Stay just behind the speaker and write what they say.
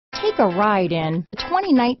Take a ride in the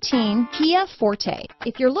 2019 Kia Forte.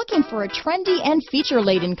 If you're looking for a trendy and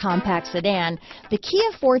feature-laden compact sedan, the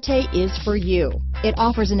Kia Forte is for you. It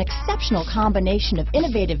offers an exceptional combination of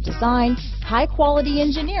innovative design, high-quality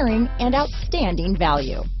engineering, and outstanding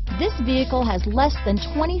value. This vehicle has less than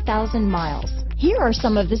 20,000 miles. Here are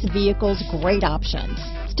some of this vehicle's great options: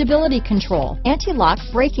 stability control, anti-lock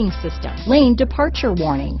braking system, lane departure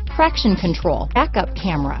warning, traction control, backup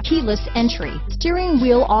camera, keyless entry, steering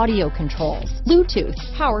wheel audio controls, Bluetooth,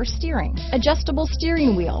 power steering, adjustable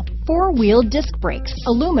steering wheel, four-wheel disc brakes,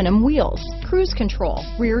 aluminum wheels, cruise control,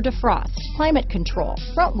 rear defrost, climate control,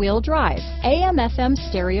 front-wheel drive, AM/FM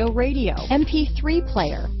stereo radio, MP3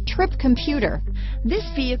 player, trip computer. This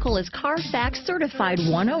vehicle is Carfax certified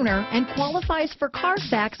one owner and qualifies for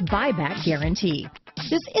Carfax buyback guarantee.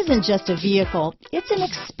 This isn't just a vehicle, it's an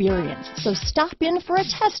experience, so stop in for a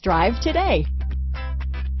test drive today.